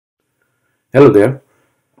Hello there.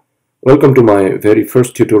 Welcome to my very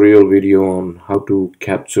first tutorial video on how to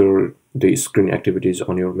capture the screen activities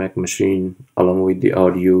on your Mac machine along with the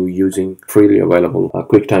audio using freely available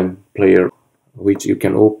QuickTime Player, which you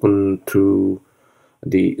can open through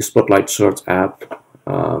the Spotlight Search app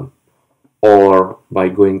or by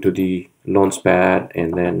going to the Launchpad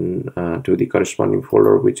and then to the corresponding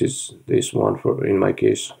folder, which is this one for in my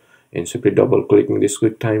case, and simply double clicking this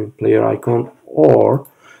QuickTime Player icon, or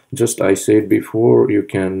just I said before, you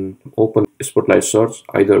can open Spotlight Search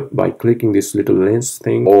either by clicking this little lens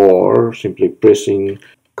thing or simply pressing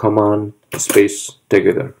Command space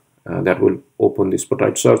together. That will open the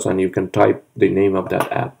Spotlight Search and you can type the name of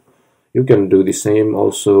that app. You can do the same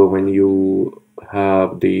also when you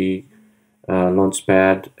have the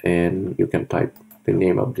Launchpad, and you can type the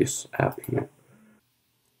name of this app here.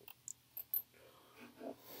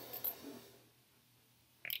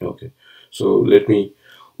 Okay, so let me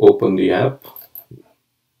open the app,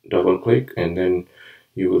 double click, and then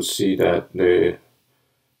you will see that the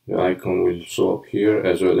icon will show up here,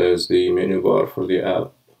 as well as the menu bar for the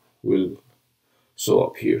app will show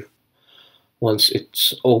up here. Once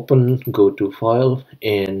it's open, go to File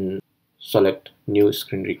and select New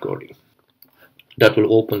Screen Recording. That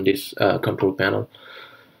will open this control panel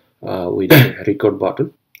with a record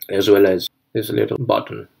button, as well as this little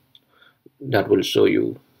button that will show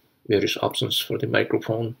you various options for the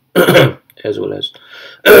microphone as well as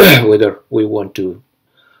whether we want to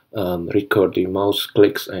record the mouse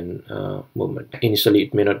clicks and movement. Initially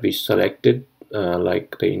it may not be selected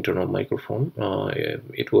like the internal microphone.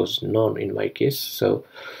 It was none in my case, so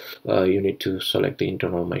you need to select the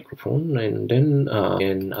internal microphone, and then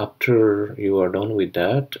and after you are done with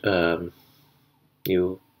that,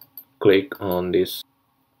 you click on this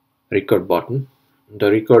record button. The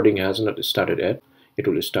recording has not started yet. It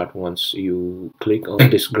will start once you click on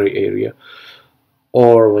this gray area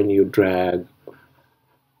or when you drag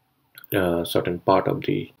a certain part of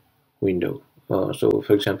the window. So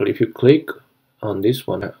for example, if you click on this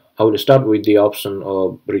one, I will start with the option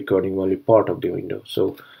of recording only part of the window.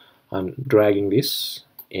 So I'm dragging this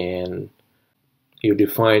and you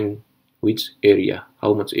define which area,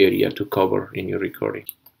 how much area to cover in your recording.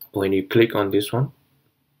 When you click on this one,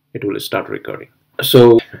 it will start recording.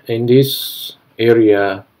 So in this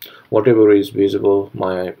area, whatever is visible,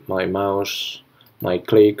 my mouse, my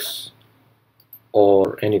clicks,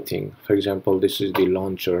 or anything. For example, this is the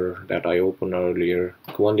launcher that I opened earlier.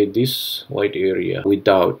 Only this white area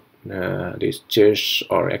without this chess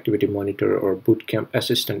or activity monitor or bootcamp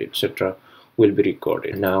assistant, etc., will be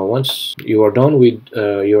recorded. Now once you are done with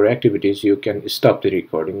your activities, you can stop the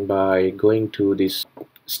recording by going to this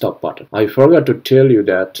stop button. I forgot to tell you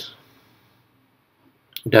that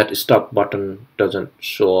stop button doesn't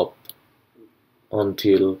show up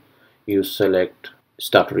until you select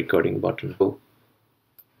start recording button. So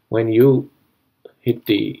when you hit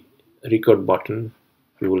the record button,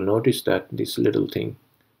 you will notice that this little thing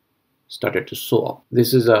started to show up.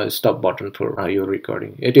 This is a stop button for your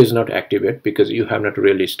recording. It is not active yet because you have not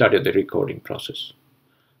really started the recording process.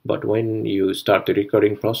 But when you start the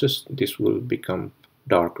recording process, this will become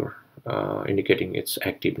darker, indicating it's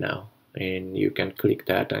active now. And you can click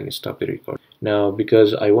that and stop the recording. Now,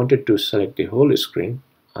 because I wanted to select the whole screen,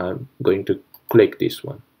 I'm going to click this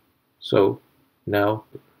one. So now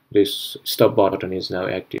this stop button is now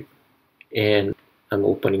active, and I'm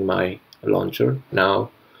opening my launcher.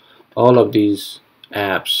 Now all of these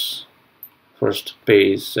apps, first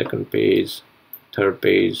page, second page, third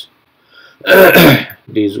page,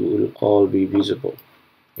 these will all be visible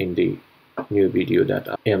in the new video that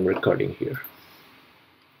I am recording here.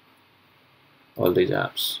 All these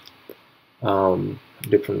apps,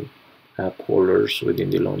 different app holders within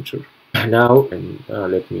the launcher. Now, and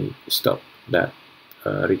let me stop that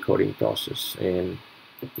recording process and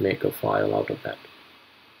make a file out of that.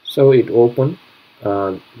 So it opened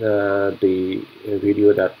the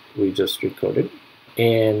video that we just recorded,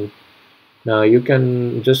 and now you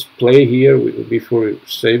can just play here before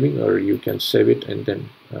saving, or you can save it and then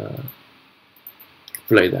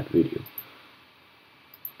play that video.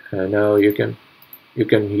 Now you can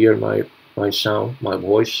hear my sound, my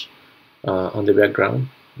voice on the background.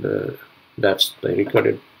 That's the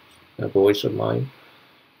recorded voice of mine.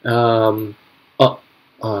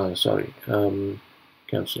 Sorry,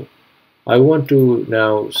 cancel. I want to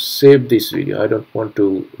now save this video. I don't want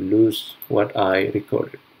to lose what I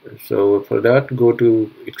recorded. So for that, go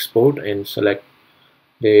to export and select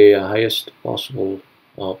the highest possible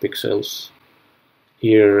pixels.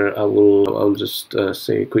 Here I'll just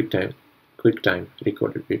say QuickTime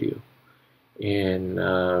recorded video,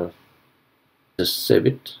 and just save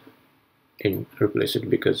it replace it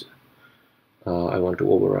because I want to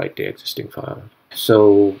overwrite the existing file.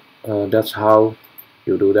 So that's how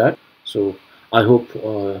you do that. So I hope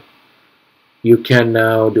you can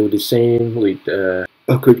now do the same with a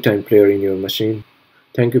QuickTime Player in your machine.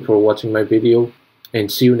 Thank you for watching my video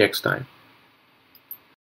and see you next time.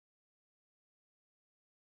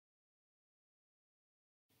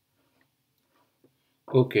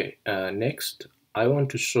 Okay, next I want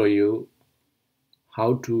to show you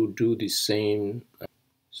how to do the same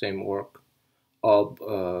work of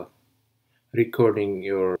recording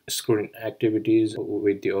your screen activities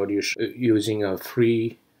with the audio using a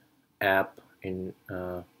free app in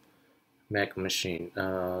Mac machine.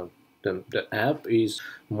 The app is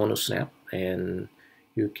Monosnap, and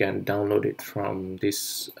you can download it from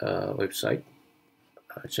this website.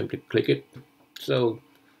 Simply click it. So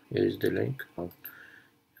here is the link.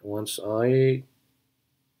 Once I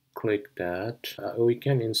click that, we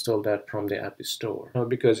can install that from the App Store.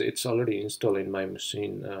 Because it's already installed in my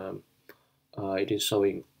machine, it is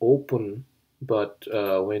showing open, but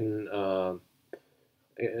when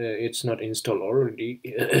it's not installed already,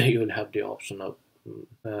 you will have the option of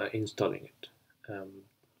installing it um,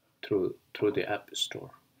 through the App Store.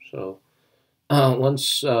 So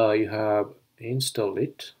once you have installed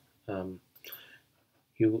it,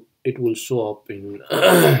 it will show up in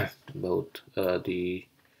both the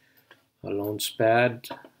launch pad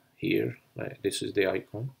here. This is the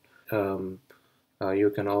icon.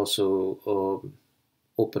 You can also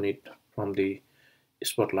open it from the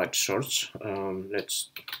Spotlight search.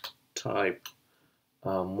 Let's type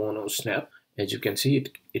Monosnap. As you can see,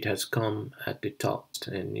 it has come at the top,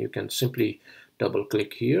 and you can simply double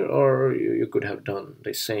click here, or you could have done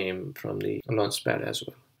the same from the launchpad as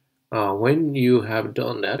well. When you have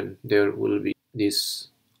done that, there will be this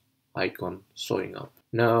icon showing up.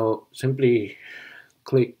 Now simply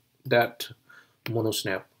click that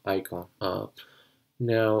Monosnap icon.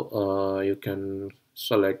 Now you can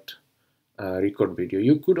select record video.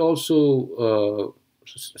 You could also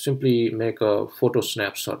simply make a photo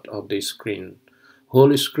snapshot of the screen,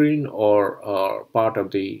 whole screen, or part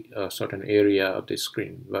of the certain area of the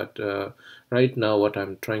screen. But right now what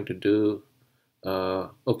I'm trying to do,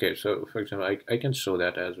 okay, so for example, I can show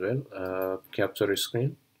that as well. Capture a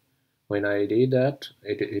screen. When I did that,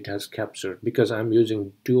 it has captured, because I'm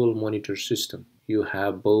using dual monitor system. You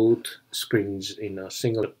have both screens in a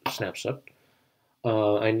single snapshot,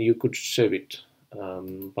 and you could save it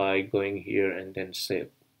by going here and then save.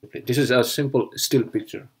 This is a simple still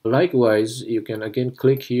picture. Likewise, you can again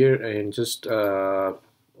click here and just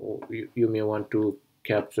you may want to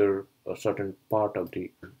capture a certain part of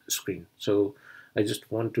the screen. So I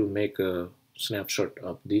just want to make a snapshot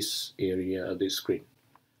of this area of the screen.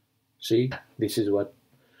 See, this is what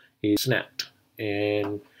is snapped.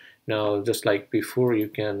 And now, just like before, you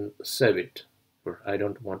can save it. I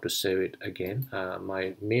don't want to save it again.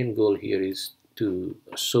 My main goal here is to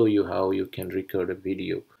show you how you can record a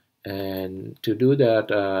video. And to do that,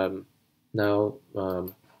 now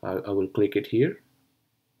I will click it here.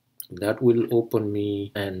 That will open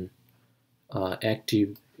me an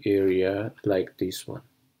active area like this one.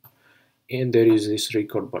 And there is this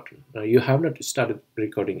record button. Now you have not started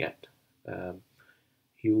recording yet.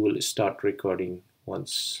 You will start recording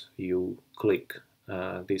once you click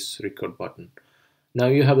this record button. Now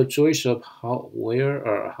you have a choice of where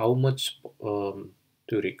or how much to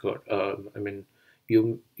record. I mean,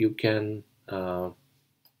 you can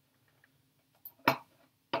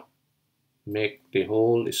make the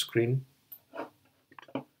whole screen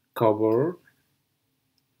cover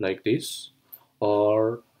like this,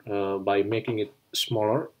 or by making it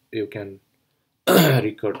smaller, you can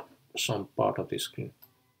record some part of the screen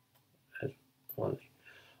only.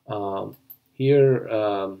 Here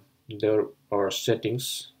there are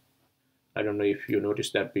settings. I don't know if you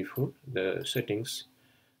noticed that before. The settings,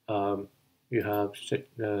 you have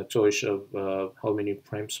choice of how many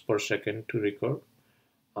frames per second to record.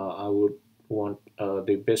 I would want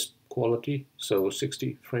the best quality, so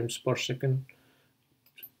 60 frames per second.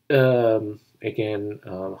 Again,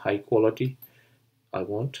 high quality I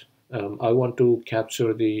want. I want to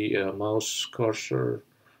capture the mouse cursor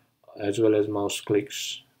as well as mouse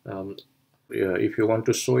clicks. If you want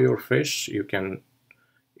to show your face, you can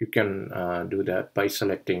do that by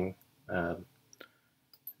selecting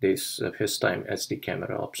this FaceTime SD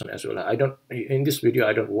camera option as well. I don't, in this video,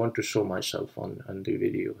 I don't want to show myself on the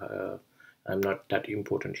video. I'm not that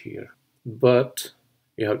important here. But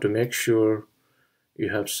you have to make sure you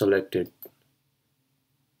have selected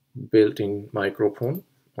built-in microphone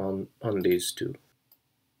on these two.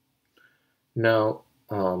 Now,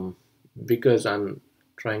 because I'm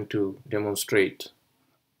trying to demonstrate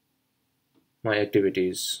my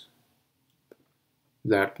activities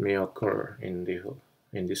that may occur in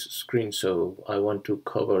this screen. So I want to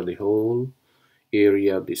cover the whole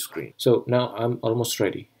area of the screen. So now I'm almost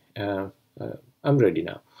ready. I'm ready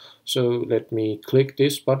now. So let me click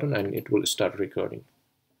this button and it will start recording.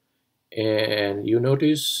 And you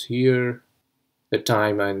notice here the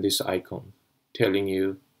time and this icon telling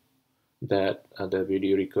you that the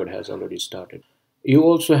video record has already started. You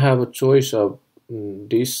also have a choice of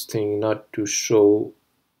this thing not to show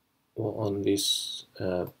on this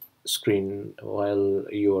screen while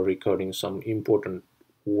you are recording some important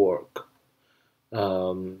work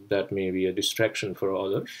that may be a distraction for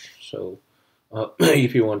others. So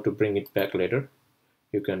if you want to bring it back later,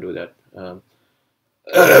 you can do that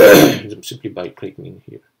simply by clicking in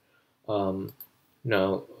here.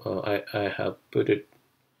 Now I have put it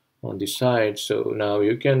on the side, so now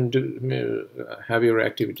you can have your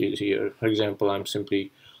activities here. For example, I'm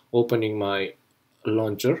simply opening my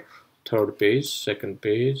launcher, third page, second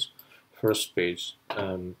page, first page.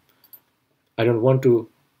 I don't want to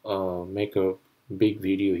make a big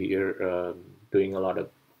video here doing a lot of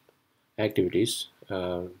activities.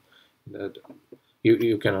 That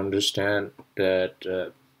you can understand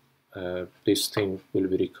that this thing will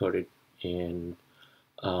be recorded and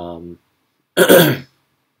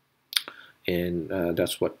and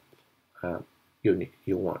that's what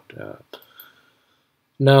you want.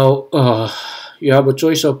 Now you have a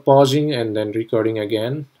choice of pausing and then recording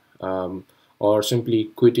again, or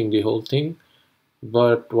simply quitting the whole thing.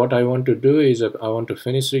 But what I want to do is I want to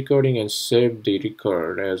finish recording and save the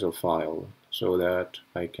record as a file so that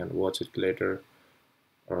I can watch it later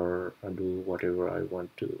or do whatever I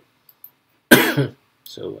want to.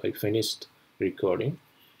 So I finished recording,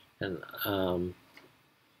 and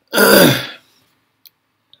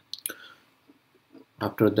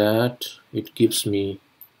after that it gives me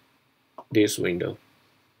this window.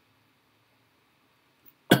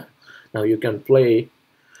 Now you can play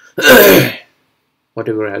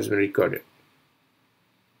whatever has been recorded.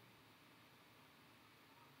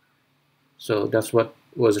 So that's what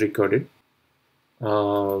was recorded.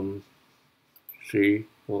 See,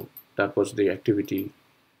 well, that was the activity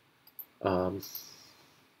on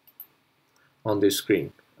the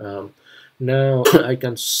screen. Now I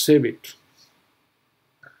can save it.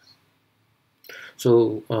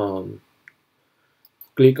 So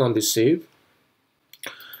click on the save.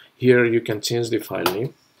 Here you can change the file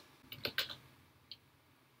name.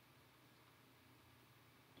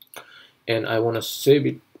 And I want to save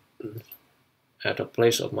it at a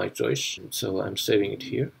place of my choice. So I'm saving it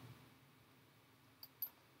here.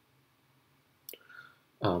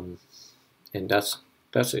 And that's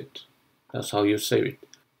it. That's how you save it.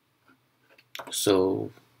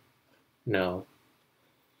 So now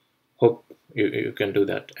hope you can do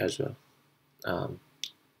that as well.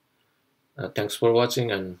 Thanks for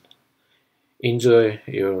watching and enjoy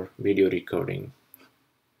your video recording.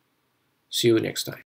 See you next time.